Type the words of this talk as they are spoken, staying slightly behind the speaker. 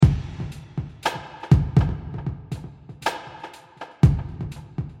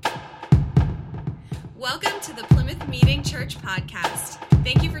Faith Meeting Church podcast.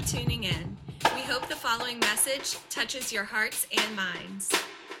 Thank you for tuning in. We hope the following message touches your hearts and minds.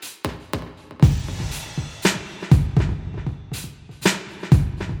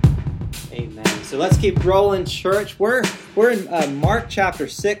 Amen. So let's keep rolling, church. We're in Mark chapter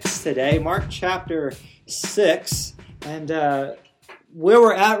 6 today. Mark chapter 6. And where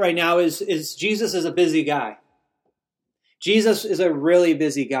we're at right now is Jesus is a busy guy. Jesus is a really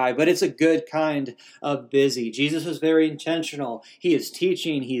busy guy, but it's a good kind of busy. Jesus is very intentional. He is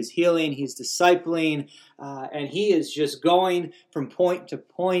teaching, he is healing, he's discipling, and he is just going from point to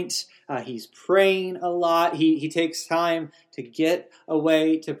point. He's praying a lot. He takes time to get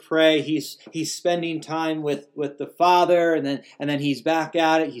away to pray. He's spending time with the Father, and then he's back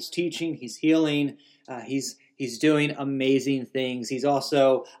at it. He's teaching, he's healing, He's doing amazing things. He's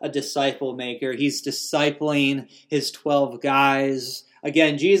also a disciple maker. He's discipling his 12 guys.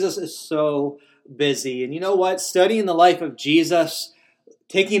 Again, Jesus is so busy. And you know what? Studying the life of Jesus,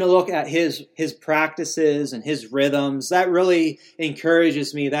 taking a look at his practices and his rhythms, that really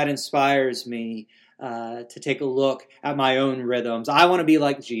encourages me. That inspires me to take a look at my own rhythms. I want to be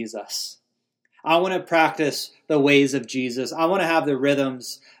like Jesus. I want to practice the ways of Jesus. I want to have the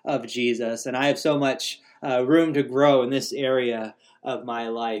rhythms of Jesus. And I have so much room to grow in this area of my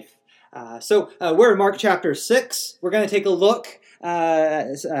life. So we're in Mark chapter 6. We're going to take a look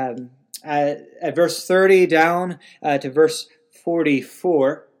at verse 30 down to verse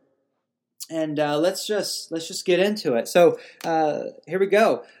 44. And let's just get into it. So here we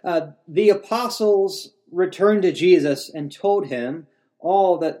go. The apostles returned to Jesus and told him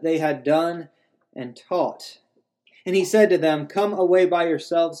all that they had done and taught. And he said to them, "Come away by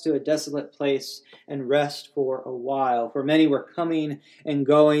yourselves to a desolate place and rest for a while." For many were coming and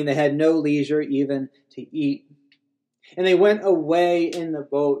going. They had no leisure even to eat. And they went away in the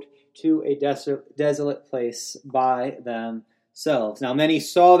boat to a desolate place by themselves. Now many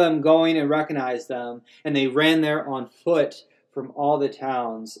saw them going and recognized them, and they ran there on foot from all the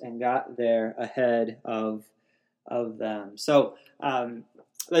towns and got there ahead of them. So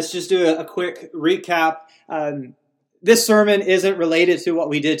let's just do a quick recap. This sermon isn't related to what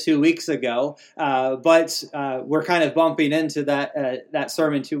we did 2 weeks ago, but we're kind of bumping into that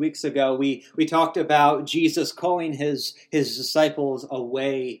sermon 2 weeks ago. We talked about Jesus calling his disciples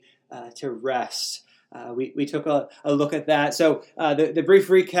away to rest. We took a look at that. So the brief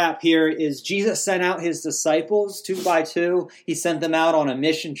recap here is Jesus sent out his disciples 2 by 2. He sent them out on a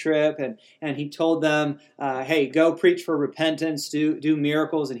mission trip, and he told them, hey, go preach for repentance, do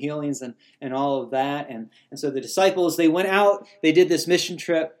miracles and healings and all of that. And so the disciples, they went out, they did this mission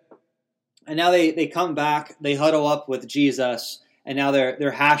trip, and now they come back, they huddle up with Jesus, and now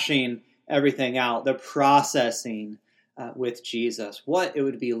they're hashing everything out. They're processing with Jesus, what it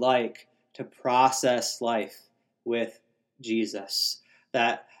would be like to process life with Jesus.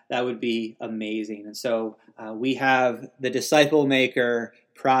 That would be amazing. And so we have the disciple maker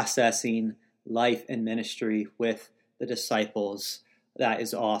processing life and ministry with the disciples. That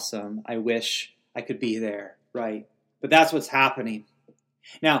is awesome. I wish I could be there, right? But that's what's happening.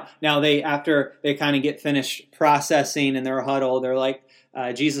 Now after they kind of get finished processing in their huddle, they're like,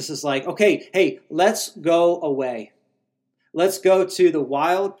 Jesus is like, okay, hey, let's go away. Let's go to the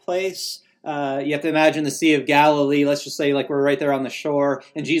wild place. You have to imagine the Sea of Galilee. Let's just say like we're right there on the shore,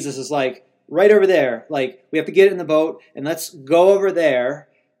 and Jesus is like right over there. Like we have to get in the boat and let's go over there.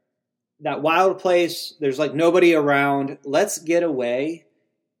 That wild place, there's like nobody around. Let's get away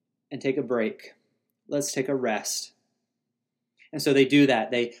and take a break. Let's take a rest. And so they do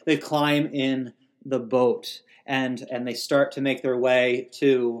that. They climb in the boat and they start to make their way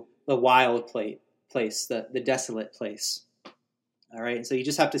to the wild place, the desolate place. All right, so you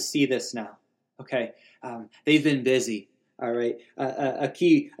just have to see this now. Okay, they've been busy. All right, a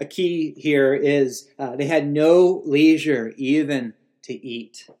key here is they had no leisure even to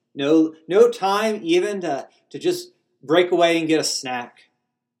eat. No time even to just break away and get a snack.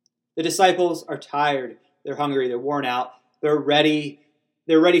 The disciples are tired. They're hungry. They're worn out. They're ready.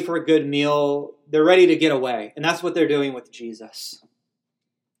 They're ready for a good meal. They're ready to get away, and that's what they're doing with Jesus.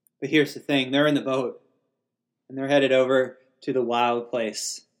 But here's the thing: they're in the boat, and they're headed over to the wild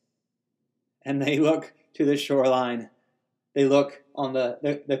place. And they look to the shoreline. They look on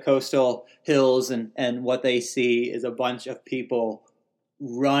the coastal hills, and what they see is a bunch of people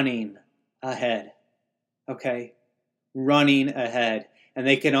running ahead. Okay? Running ahead. And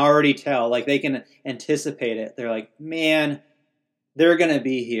they can already tell, like they can anticipate it. They're like, man, they're going to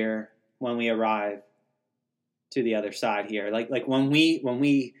be here when we arrive to the other side here. Like when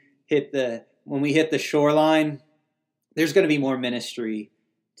we hit the shoreline, there's going to be more ministry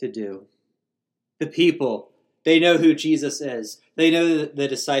to do. The people, They know who Jesus is. They know the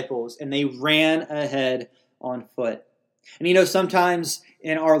disciples, and they ran ahead on foot. And sometimes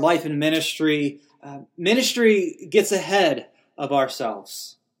in our life and ministry, ministry gets ahead of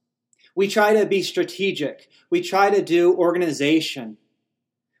ourselves. We try to be strategic. We try to do organization.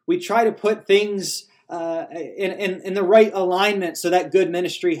 We try to put things in the right alignment so that good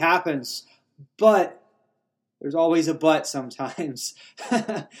ministry happens. But there's always a but sometimes.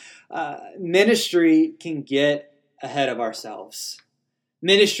 Ministry can get ahead of ourselves.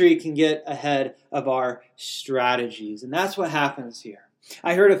 Ministry can get ahead of our strategies. And that's what happens here.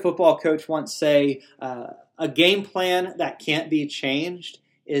 I heard a football coach once say, a game plan that can't be changed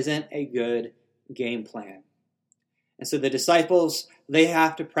isn't a good game plan. And so the disciples, they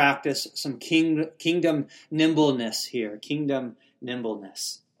have to practice some kingdom nimbleness here. Kingdom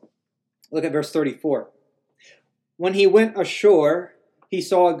nimbleness. Look at verse 34. When he went ashore, he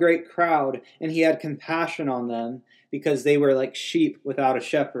saw a great crowd, and he had compassion on them, because they were like sheep without a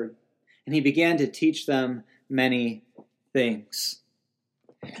shepherd. And he began to teach them many things.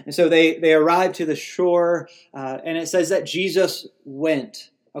 And so they arrived to the shore, and it says that Jesus went.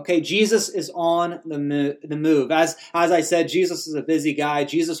 Okay, Jesus is on the move. As I said, Jesus is a busy guy.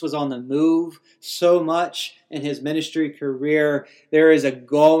 Jesus was on the move so much in his ministry career. There is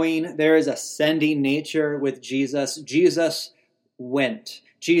a sending nature with Jesus. Jesus went.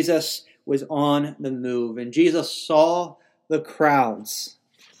 Jesus was on the move, and Jesus saw the crowds.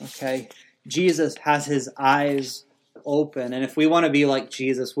 Okay, Jesus has his eyes open, and if we want to be like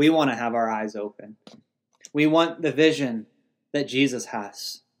Jesus, we want to have our eyes open. We want the vision that Jesus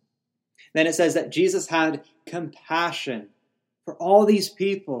has. Then it says that Jesus had compassion for all these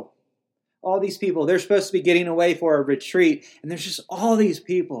people. All these people. They're supposed to be getting away for a retreat, and there's just all these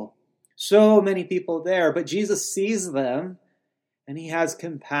people. So many people there, but Jesus sees them, and he has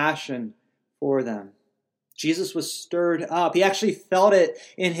compassion for them. Jesus was stirred up. He actually felt it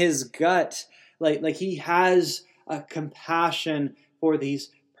in his gut, like he has a compassion for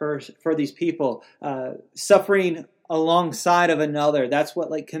these people, suffering alongside of another. That's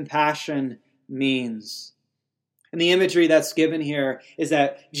what compassion means. And the imagery that's given here is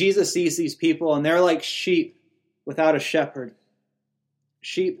that Jesus sees these people, and they're like sheep without a shepherd.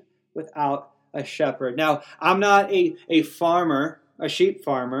 Sheep without a shepherd. Now, I'm not a sheep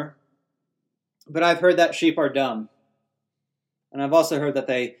farmer, but I've heard that sheep are dumb. And I've also heard that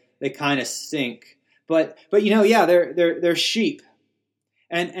they kind of stink. But they're sheep.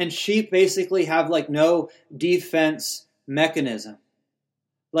 And sheep basically have no defense mechanism.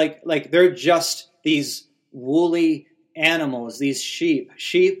 Like they're just these woolly animals, these sheep.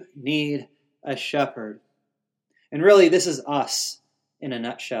 Sheep need a shepherd. And really, this is us in a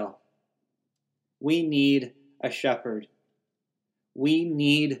nutshell. We need a shepherd. We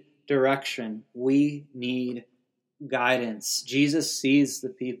need direction. We need guidance. Jesus sees the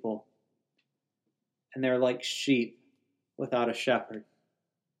people, and they're like sheep without a shepherd.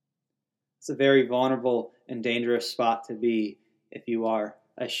 It's a very vulnerable and dangerous spot to be if you are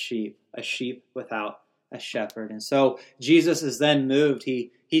a sheep without a shepherd. And so Jesus is then moved.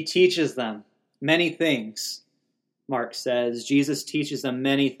 He teaches them many things, Mark says. Jesus teaches them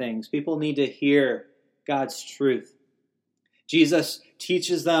many things. People need to hear God's truth. Jesus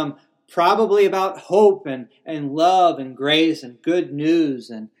teaches them probably about hope and love and grace and good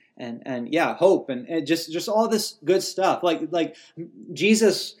news and hope and just all this good stuff. Like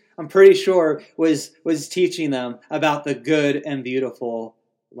Jesus, I'm pretty sure, was teaching them about the good and beautiful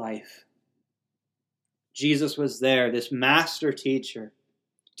life. Jesus was there, this master teacher,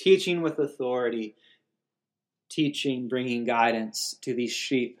 teaching with authority, bringing guidance to these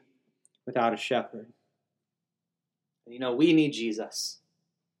sheep without a shepherd. We need Jesus.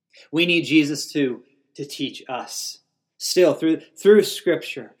 We need Jesus to teach us. Still, through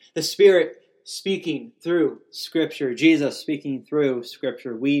Scripture, the Spirit speaking through Scripture, Jesus speaking through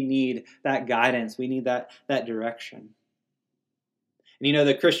Scripture, we need that guidance. We need that direction. And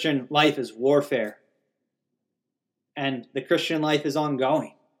the Christian life is warfare. And the Christian life is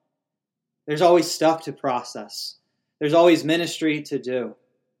ongoing. There's always stuff to process. There's always ministry to do.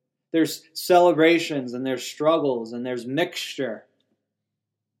 There's celebrations and there's struggles and there's mixture.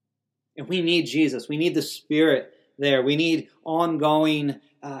 And we need Jesus. We need the Spirit there. We need ongoing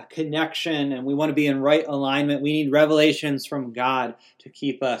connection, and we want to be in right alignment. We need revelations from God to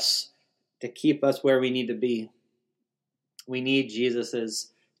keep us where we need to be. We need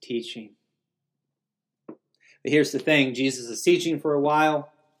Jesus' teaching. But here's the thing. Jesus is teaching for a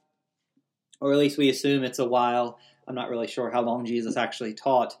while, or at least we assume it's a while. I'm not really sure how long Jesus actually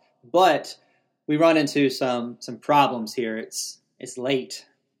taught, but we run into some problems here. It's late.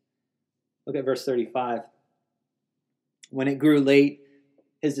 Look at verse 35. When it grew late,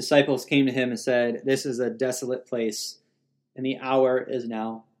 his disciples came to him and said, "This is a desolate place, and the hour is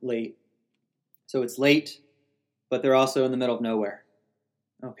now late." So it's late, but they're also in the middle of nowhere.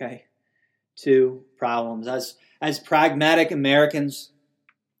 Okay? Two problems. As pragmatic Americans,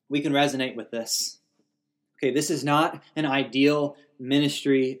 we can resonate with this. Okay, this is not an ideal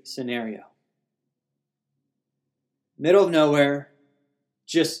ministry scenario. Middle of nowhere,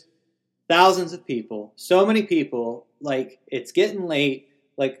 just thousands of people, so many people, like it's getting late,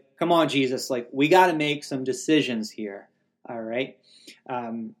 like come on Jesus, like we got to make some decisions here, all right?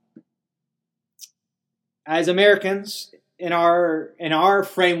 As Americans, in our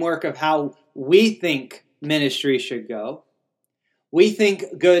framework of how we think ministry should go, we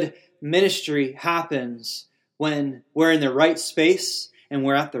think good ministry happens when we're in the right space and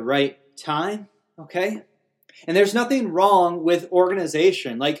we're at the right time, okay? And there's nothing wrong with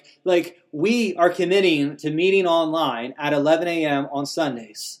organization. Like we are committing to meeting online at 11 a.m. on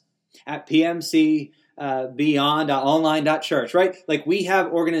Sundays at PMC beyond.online.church, right? Like we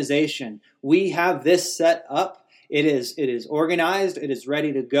have organization. We have this set up. It is organized. It is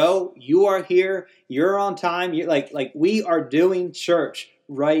ready to go. You are here. You're on time. You're like we are doing church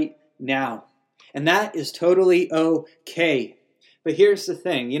right now. And that is totally okay. But here's the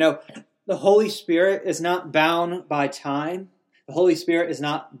thing, the Holy Spirit is not bound by time. The Holy Spirit is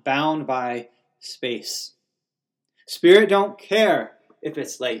not bound by space. Spirit don't care if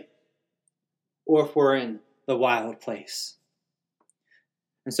it's late or if we're in the wild place.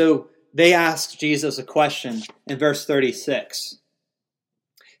 And so they asked Jesus a question in verse 36.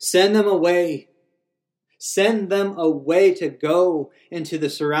 Send them away. Send them away to go into the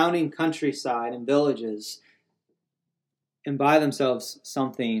surrounding countryside and villages and buy themselves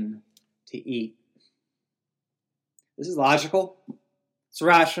something to eat. This is logical. It's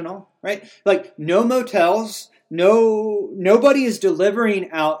rational, right? Like no motels, nobody is delivering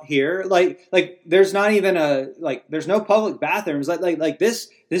out here. Like there's not even there's no public bathrooms. Like this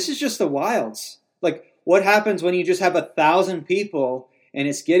is just the wilds. Like what happens when you just have 1,000 people and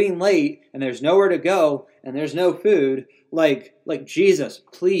it's getting late and there's nowhere to go and there's no food? Like Jesus,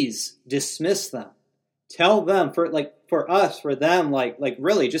 please dismiss them. Tell them for them,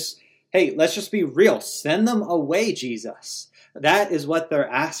 really just, hey, let's just be real. Send them away, Jesus. That is what they're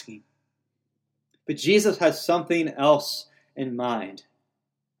asking. But Jesus has something else in mind.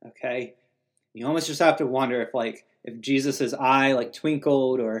 Okay? You almost just have to wonder if Jesus' eye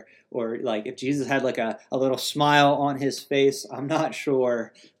twinkled or if Jesus had a little smile on his face. I'm not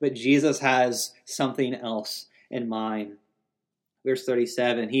sure. But Jesus has something else in mind. Verse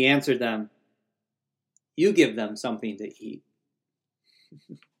 37, he answered them, "You give them something to eat."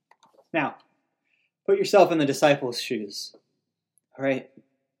 Now, put yourself in the disciples' shoes. All right,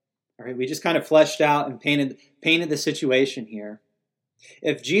 we just kind of fleshed out and painted the situation here.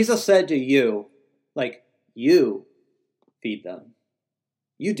 If Jesus said to you, you feed them,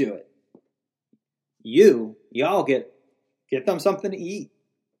 you do it. Y'all get them something to eat.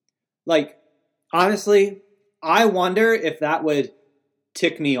 Honestly, I wonder if that would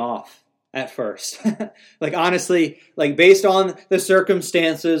tick me off at first. Honestly, based on the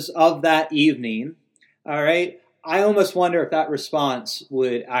circumstances of that evening, all right, I almost wonder if that response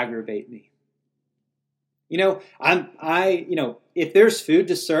would aggravate me. If there's food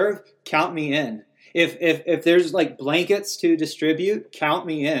to serve, count me in. If there's blankets to distribute, count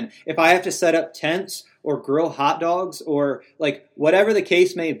me in. If I have to set up tents or grill hot dogs or whatever the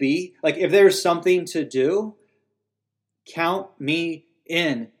case may be, if there's something to do, count me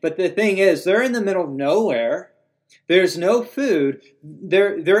in. But the thing is, they're in the middle of nowhere. There's no food.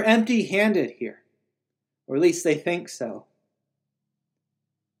 They're empty-handed here. Or at least they think so.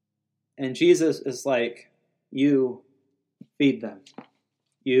 And Jesus is you feed them.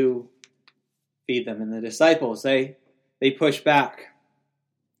 You feed them. And the disciples, they push back.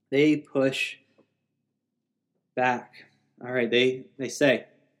 They push back. All right, they say,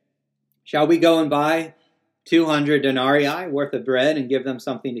 "Shall we go and buy 200 denarii worth of bread and give them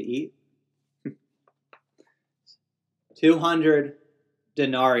something to eat?" 200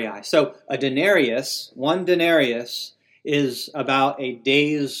 denarii. So a denarius, one denarius, is about a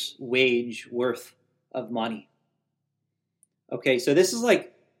day's wage worth of money. Okay, so this is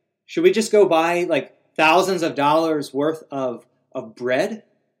should we just go buy thousands of dollars worth of bread?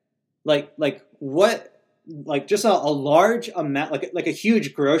 What? Just a large amount, like a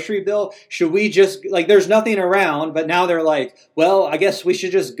huge grocery bill? Should we just, there's nothing around, but now they're well, I guess we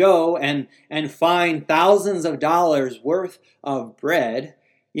should just go and find thousands of dollars worth of bread.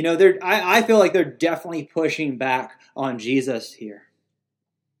 I feel like they're definitely pushing back on Jesus here.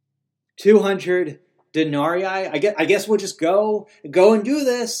 200 denarii. I guess we'll just go and do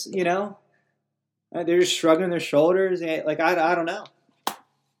this, you know. They're just shrugging their shoulders. Like, I don't know.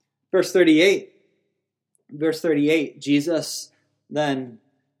 Verse 38, Jesus then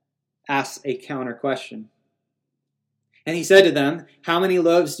asks a counter question. And he said to them, "How many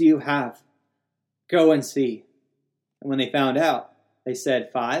loaves do you have? Go and see." And when they found out, they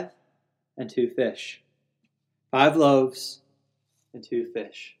said, 5 and 2 fish. 5 loaves and 2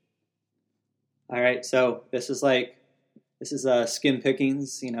 fish. All right, so this is skim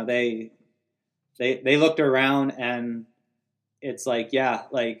pickings. You know, they looked around and it's like, yeah,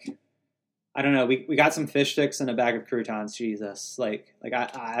 like, I don't know. We got some fish sticks and a bag of croutons, Jesus. Like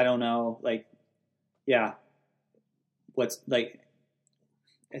I don't know. Like, yeah, what's like,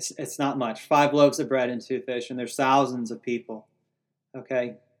 it's not much. 5 loaves of bread and 2 fish, and there's thousands of people.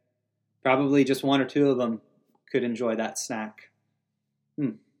 Okay, probably just 1 or 2 of them could enjoy that snack.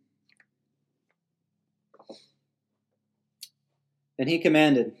 Then he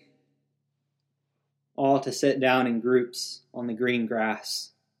commanded all to sit down in groups on the green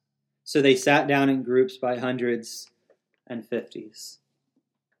grass. So they sat down in groups by hundreds and fifties.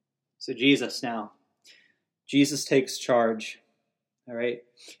 So Jesus takes charge, all right?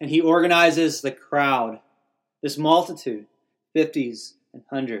 And he organizes the crowd, this multitude, 50s and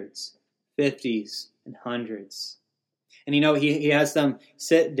hundreds, 50s and hundreds. And, you know, he has them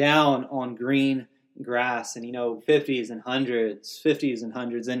sit down on green grass, and, you know, 50s and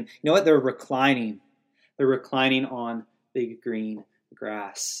hundreds. And you know what? They're reclining. They're reclining on the green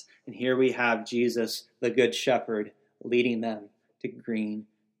grass. And here we have Jesus, the Good Shepherd, leading them to green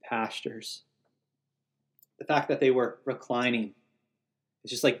pastures. The fact that they were reclining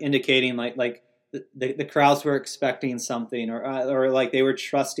is just like indicating like the crowds were expecting something, or like they were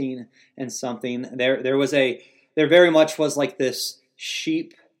trusting in something. There very much was like this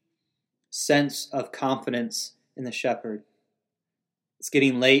sheep sense of confidence in the shepherd. It's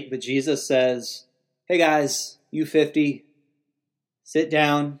getting late, but Jesus says, "Hey guys, you 50, sit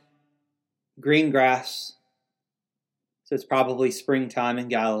down, green grass." So it's probably springtime in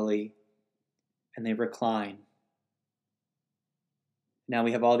Galilee, and they recline. Now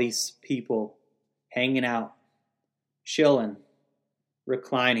we have all these people hanging out, chilling,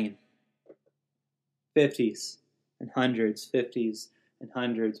 reclining. 50s and hundreds, 50s and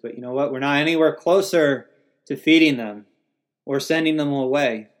hundreds. But you know what? We're not anywhere closer to feeding them or sending them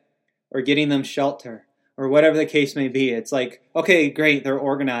away or getting them shelter or whatever the case may be. It's like, okay, great, they're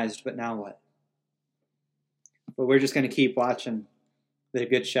organized, but now what? But we're just going to keep watching the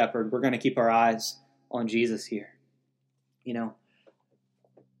Good Shepherd. We're going to keep our eyes on Jesus here. You know,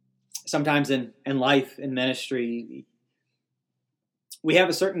 sometimes in life, in ministry, we have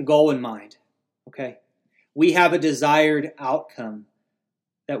a certain goal in mind, okay? We have a desired outcome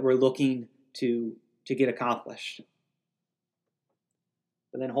that we're looking to get accomplished.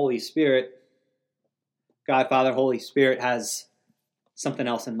 But then Holy Spirit, God, Father, Holy Spirit has something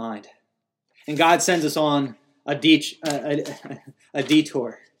else in mind. And God sends us on a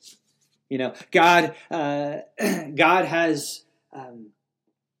detour. You know, God has,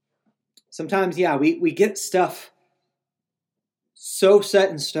 sometimes, yeah, we get stuff so set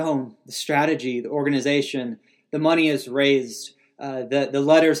in stone. The strategy, the organization, the money is raised, the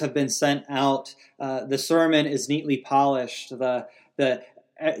letters have been sent out, the sermon is neatly polished,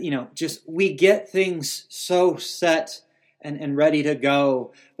 just we get things so set and ready to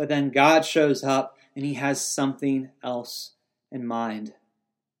go, but then God shows up and he has something else in mind.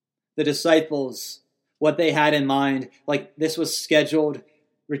 The disciples, what they had in mind, like this was scheduled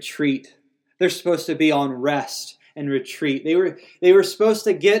retreat. They're supposed to be on rest and retreat. They were supposed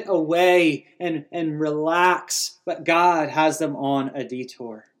to get away and relax, but God has them on a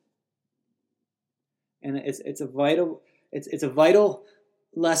detour. And it's a vital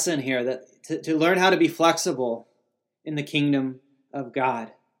lesson here that to learn how to be flexible in the kingdom of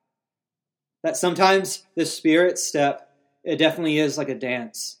God. That sometimes the Spirit step, it definitely is like a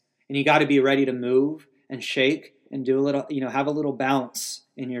dance. And you got to be ready to move and shake and do a little, have a little bounce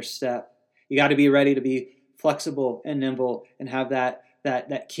in your step. You got to be ready to be flexible and nimble and have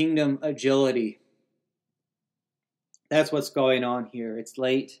that kingdom agility. That's what's going on here. It's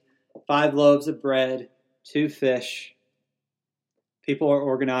late. 5 loaves of bread, 2 fish. People are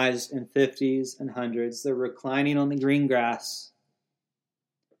organized in 50s and hundreds. They're reclining on the green grass.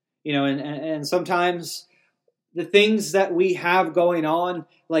 And sometimes the things that we have going on,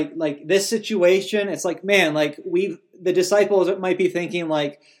 like this situation, it's like, man, like the disciples might be thinking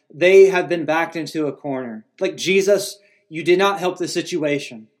like they have been backed into a corner. Like, Jesus, you did not help the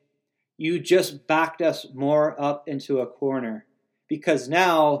situation. You just backed us more up into a corner because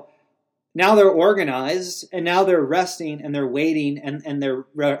now Now they're organized, and now they're resting, and they're waiting, and they're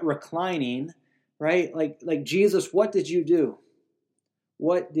reclining, right? Like Jesus, what did you do?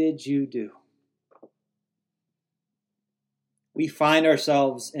 What did you do? We find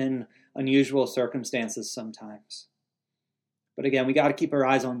ourselves in unusual circumstances sometimes. But again, we got to keep our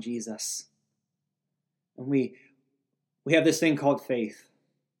eyes on Jesus. And we have this thing called faith.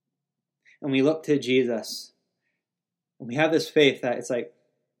 And we look to Jesus. And we have this faith that it's like,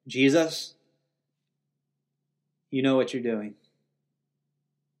 Jesus, you know what you're doing.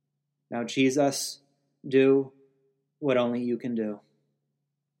 Now, Jesus, do what only you can do.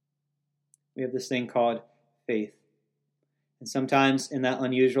 We have this thing called faith. And sometimes in that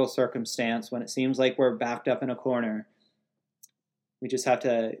unusual circumstance, when it seems like we're backed up in a corner, we just have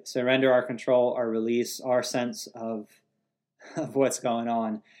to surrender our control, our release, our sense of what's going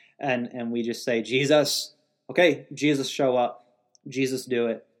on. And we just say, Jesus, okay, Jesus, show up. Jesus, do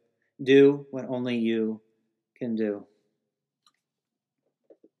it. Do what only you can do.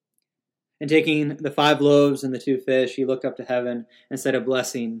 And taking the 5 loaves and the 2 fish, he looked up to heaven and said a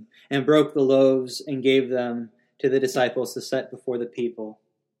blessing, and broke the loaves and gave them to the disciples to set before the people.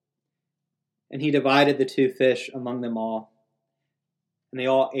 And he divided the 2 fish among them all. And they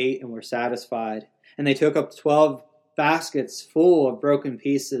all ate and were satisfied. And they took up 12 baskets full of broken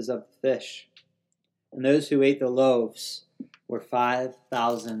pieces of fish. And those who ate the loaves were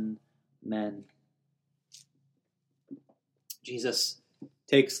 5,000 men. Jesus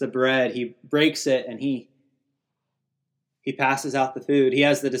takes the bread, he breaks it, and he passes out the food. He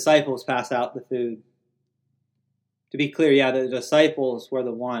has the disciples pass out the food. To be clear, the disciples were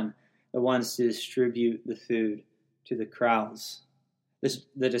the ones to distribute the food to the crowds.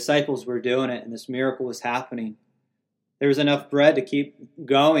 The disciples were doing it, and this miracle was happening. There was enough bread to keep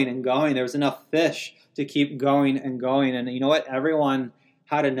going and going. There was enough fish to keep going and going. And you know what? Everyone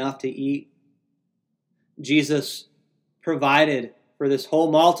had enough to eat. Jesus provided for this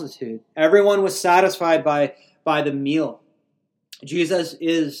whole multitude. Everyone was satisfied by the meal. Jesus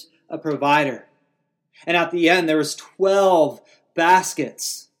is a provider. And at the end, there was 12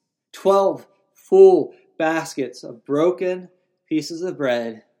 baskets, 12 full baskets of broken pieces of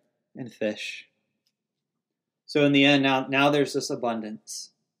bread and fish. So in the end, now there's this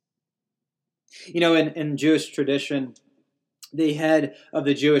abundance. In Jewish tradition, the head of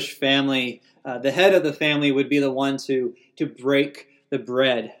the Jewish family, the head of the family would be the one to break the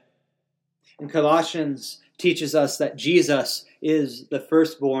bread. And Colossians teaches us that Jesus is the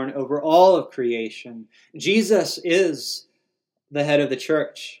firstborn over all of creation. Jesus is the head of the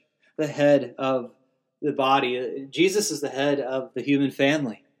church, the head of the body. Jesus is the head of the human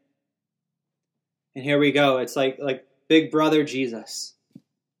family. And here we go. It's like big brother Jesus.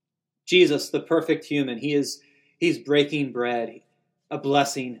 Jesus, the perfect human. He's breaking bread. A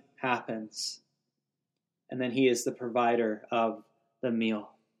blessing happens. And then he is the provider of the meal.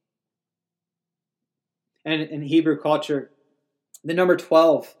 And in Hebrew culture, the number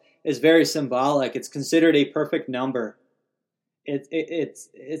 12 is very symbolic. It's considered a perfect number.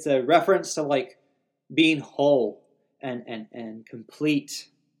 It's a reference to being whole and complete.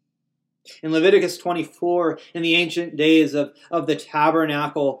 In Leviticus 24, in the ancient days of the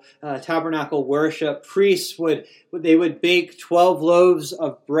tabernacle worship, priests would bake 12 loaves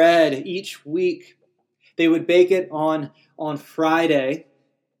of bread each week. They would bake it on Friday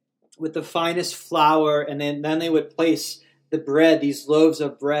with the finest flour, and then they would place the bread, these loaves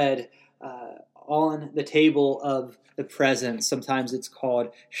of bread, on the table of the presence. Sometimes it's called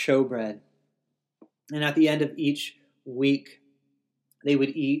showbread. And at the end of each week, they would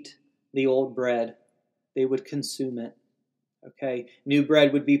eat the old bread. They would consume it. Okay, new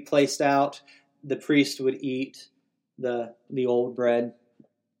bread would be placed out. The priest would eat the old bread,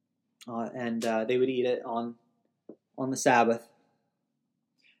 and they would eat it on the Sabbath.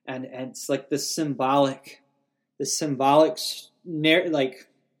 And it's like this symbolic, it's like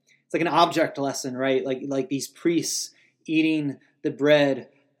an object lesson, right? Like these priests eating the bread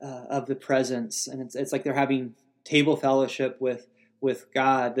of the presence, and it's like they're having table fellowship with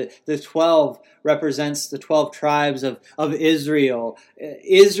God. The 12 represents the 12 tribes of Israel.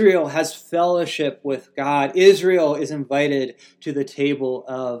 Israel has fellowship with God. Israel is invited to the table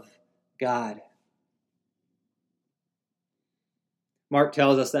of God. Mark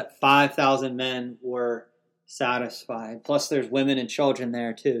tells us that 5,000 men were satisfied. Plus there's women and children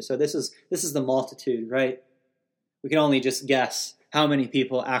there too. So this is the multitude, right? We can only just guess how many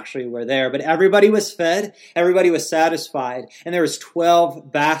people actually were there. But everybody was fed, everybody was satisfied, and there was 12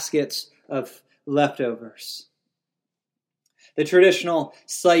 baskets of leftovers. The traditional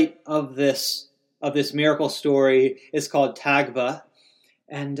site of this miracle story is called Tagba,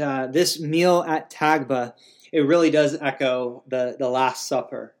 And this meal at Tagba, it really does echo the Last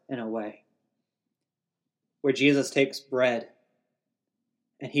Supper in a way, where Jesus takes bread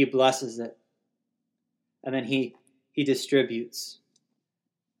and he blesses it, and then he distributes.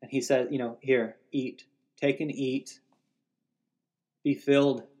 And he says, here, eat. Take and eat. Be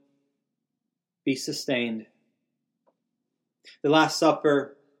filled. Be sustained. The Last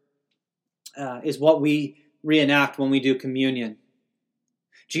Supper is what we reenact when we do communion.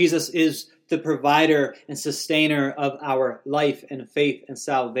 Jesus is the provider and sustainer of our life and faith and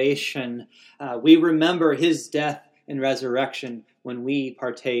salvation. We remember his death and resurrection when we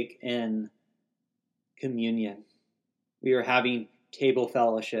partake in communion. We are having table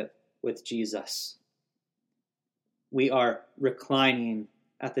fellowship with Jesus. We are reclining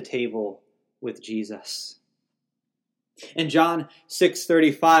at the table with Jesus. In John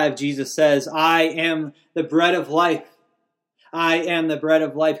 6:35, Jesus says, I am the bread of life. I am the bread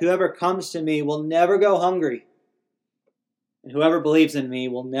of life. Whoever comes to me will never go hungry, and whoever believes in me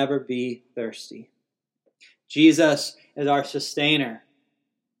will never be thirsty. Jesus is our sustainer.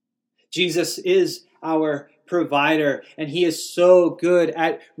 Jesus is our provider, and he is so good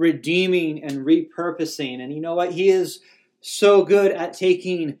at redeeming and repurposing. And you know what? He is so good at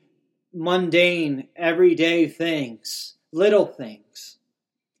taking mundane, everyday things, little things,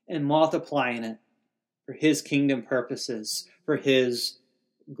 and multiplying it for his kingdom purposes, for his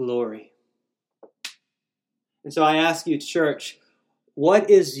glory. And so I ask you, church, what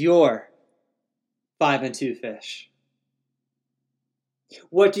is your 5 and 2 fish?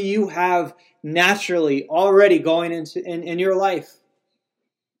 What do you have naturally already going into in your life?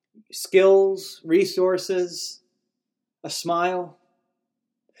 Skills, resources, a smile?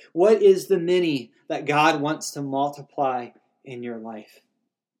 What is the mini that God wants to multiply in your life?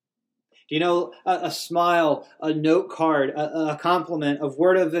 Do you know a smile, a note card, a compliment, a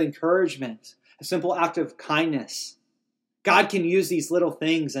word of encouragement, a simple act of kindness? God can use these little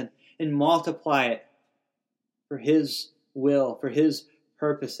things and multiply it for his will, for his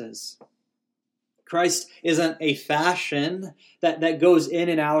purposes. Christ isn't a fashion that goes in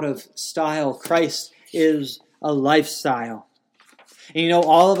and out of style. Christ is a lifestyle. And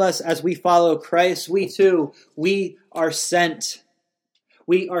all of us, as we follow Christ, we are sent.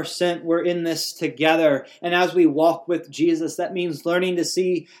 We are sent. We're in this together. And as we walk with Jesus, that means learning to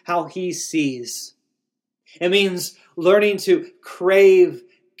see how he sees. It means learning to crave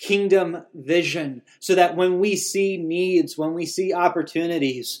kingdom vision so that when we see needs, when we see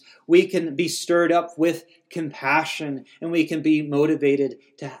opportunities, we can be stirred up with compassion and we can be motivated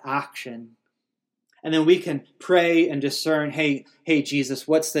to action. And then we can pray and discern, hey, Jesus,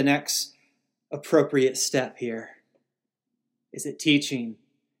 what's the next appropriate step here? Is it teaching?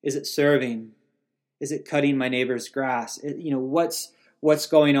 Is it serving? Is it cutting my neighbor's grass? What's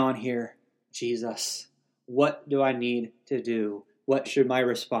going on here, Jesus? What do I need to do? What should my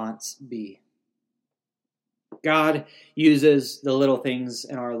response be? God uses the little things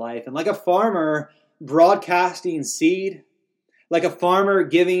in our life. And like a farmer broadcasting seed, like a farmer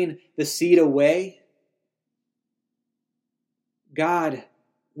giving the seed away, God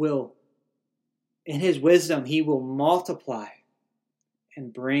will, in his wisdom, he will multiply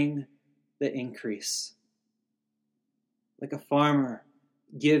and bring the increase. Like a farmer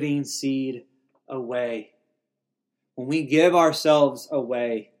giving seed away. When we give ourselves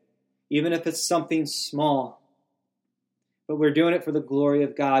away, even if it's something small, but we're doing it for the glory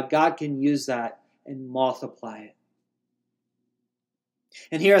of God, God can use that and multiply it.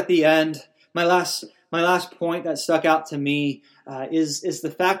 And here at the end, my last point that stuck out to me is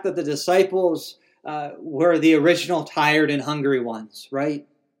the fact that the disciples were the original tired and hungry ones, right?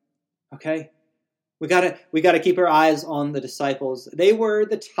 Okay? We gotta keep our eyes on the disciples. They were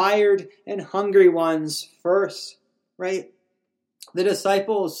the tired and hungry ones first, right? The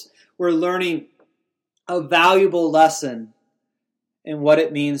disciples were learning a valuable lesson in what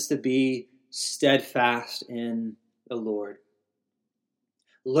it means to be steadfast in the Lord.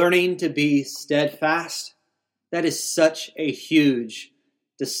 Learning to be steadfast, that is such a huge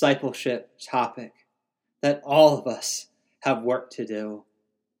discipleship topic that all of us have work to do.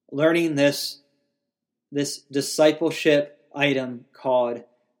 Learning this discipleship item called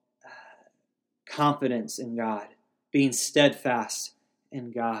confidence in God, being steadfast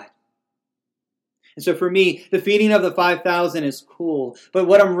in God. And so for me, the feeding of the 5,000 is cool, but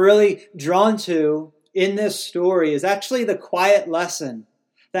what I'm really drawn to in this story is actually the quiet lesson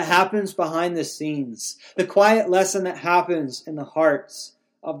that happens behind the scenes, the quiet lesson that happens in the hearts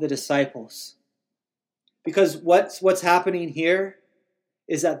of the disciples. Because what's happening here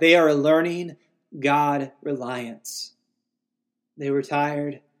is that they are learning God reliance. They were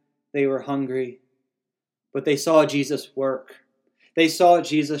tired. They were hungry. But they saw Jesus work. They saw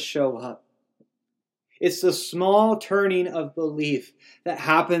Jesus show up. It's the small turning of belief that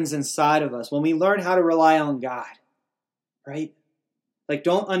happens inside of us when we learn how to rely on God, right? Like,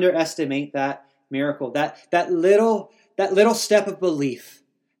 don't underestimate that miracle, that little step of belief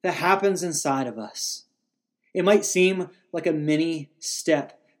that happens inside of us. It might seem like a mini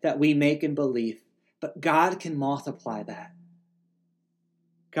step that we make in belief, but God can multiply that.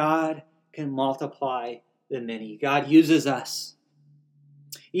 God can multiply the many. God uses us,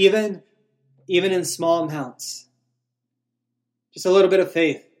 even in small amounts. Just a little bit of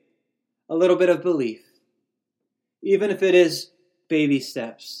faith, a little bit of belief. Even if it is baby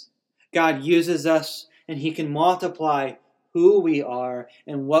steps, God uses us, and He can multiply who we are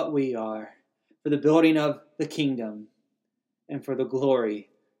and what we are for the building of the kingdom and for the glory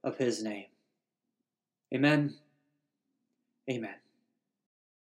of His name. Amen. Amen.